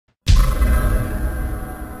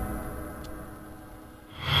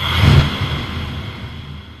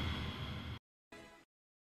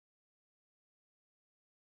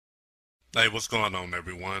Hey, what's going on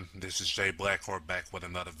everyone? This is Jay Blackhorse back with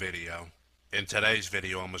another video. In today's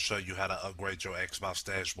video, I'm going to show you how to upgrade your Xbox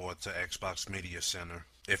dashboard to Xbox Media Center.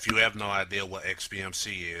 If you have no idea what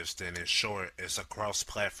XBMC is, then in short, it's a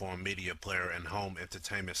cross-platform media player and home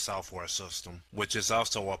entertainment software system, which is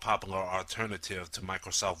also a popular alternative to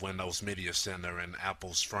Microsoft Windows Media Center and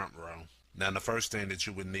Apple's Front Row. Now, the first thing that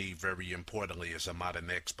you would need very importantly is a modern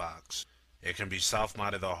Xbox. It can be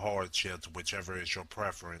soft-modded or hard-chipped, whichever is your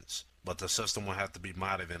preference, but the system will have to be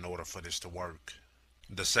modded in order for this to work.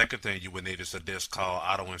 The second thing you would need is a disk called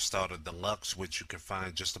Auto Installer Deluxe, which you can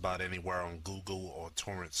find just about anywhere on Google or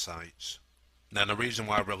torrent sites. Now, the reason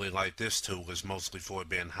why I really like this tool is mostly for it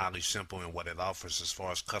being highly simple in what it offers as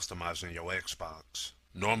far as customizing your Xbox.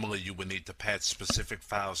 Normally, you would need to patch specific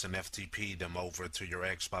files and FTP them over to your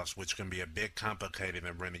Xbox, which can be a bit complicated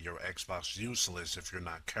and render your Xbox useless if you're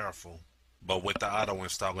not careful. But with the auto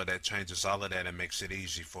installer, that changes all of that and makes it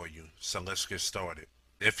easy for you. So let's get started.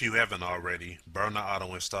 If you haven't already, burn the Auto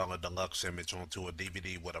Installer Deluxe image onto a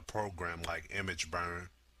DVD with a program like Image Burn.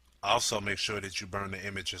 Also make sure that you burn the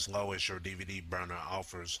image as low as your DVD burner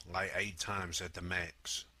offers, like 8 times at the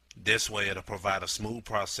max. This way it'll provide a smooth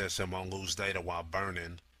process and won't lose data while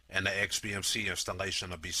burning, and the XBMC installation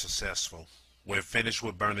will be successful. When finished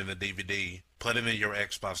with burning the DVD, put it in your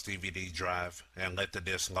Xbox DVD drive and let the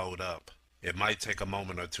disc load up. It might take a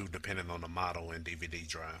moment or two depending on the model and DVD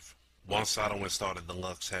drive. Once Auto Installer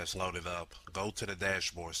Deluxe has loaded up, go to the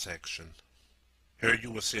dashboard section. Here you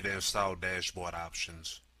will see the install dashboard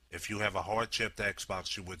options. If you have a hard-chipped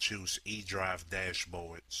Xbox, you would choose eDrive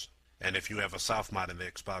Dashboards. And if you have a soft-modded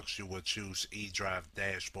Xbox, you would choose eDrive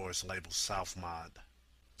Dashboards labeled Soft Mod.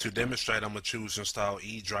 To demonstrate, I'm going to choose Install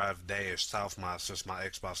eDrive Dash Soft Mod since my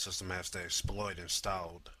Xbox system has the exploit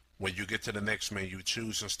installed. When you get to the next menu,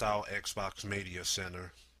 choose Install Xbox Media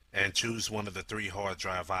Center and choose one of the 3 hard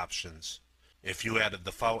drive options. If you had a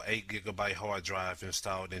default 8GB hard drive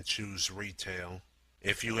installed, then choose Retail.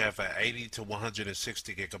 If you have an 80 to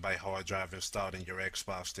 160GB hard drive installed in your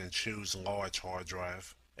Xbox, then choose Large Hard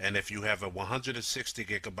Drive. And if you have a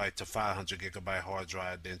 160GB to 500GB hard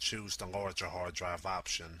drive, then choose the larger hard drive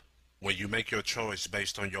option. When you make your choice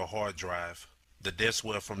based on your hard drive, the disk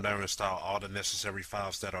will from there install all the necessary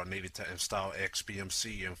files that are needed to install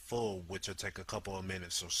XBMC in full, which will take a couple of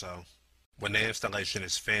minutes or so. When the installation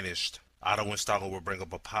is finished, Auto Installer will bring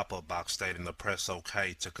up a pop-up box stating to press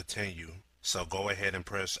OK to continue. So go ahead and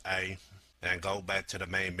press A and go back to the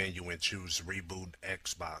main menu and choose Reboot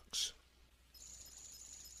Xbox.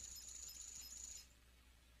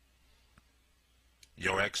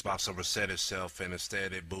 Your Xbox will reset itself and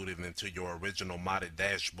instead it booted into your original modded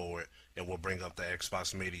dashboard. It will bring up the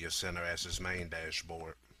Xbox Media Center as its main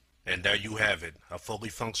dashboard. And there you have it, a fully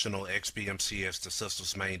functional XBMC as the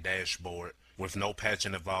system's main dashboard, with no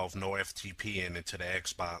patching involved nor FTPing into the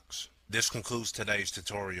Xbox. This concludes today's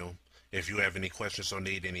tutorial. If you have any questions or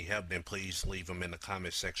need any help, then please leave them in the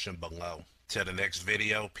comment section below. Till the next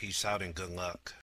video, peace out and good luck.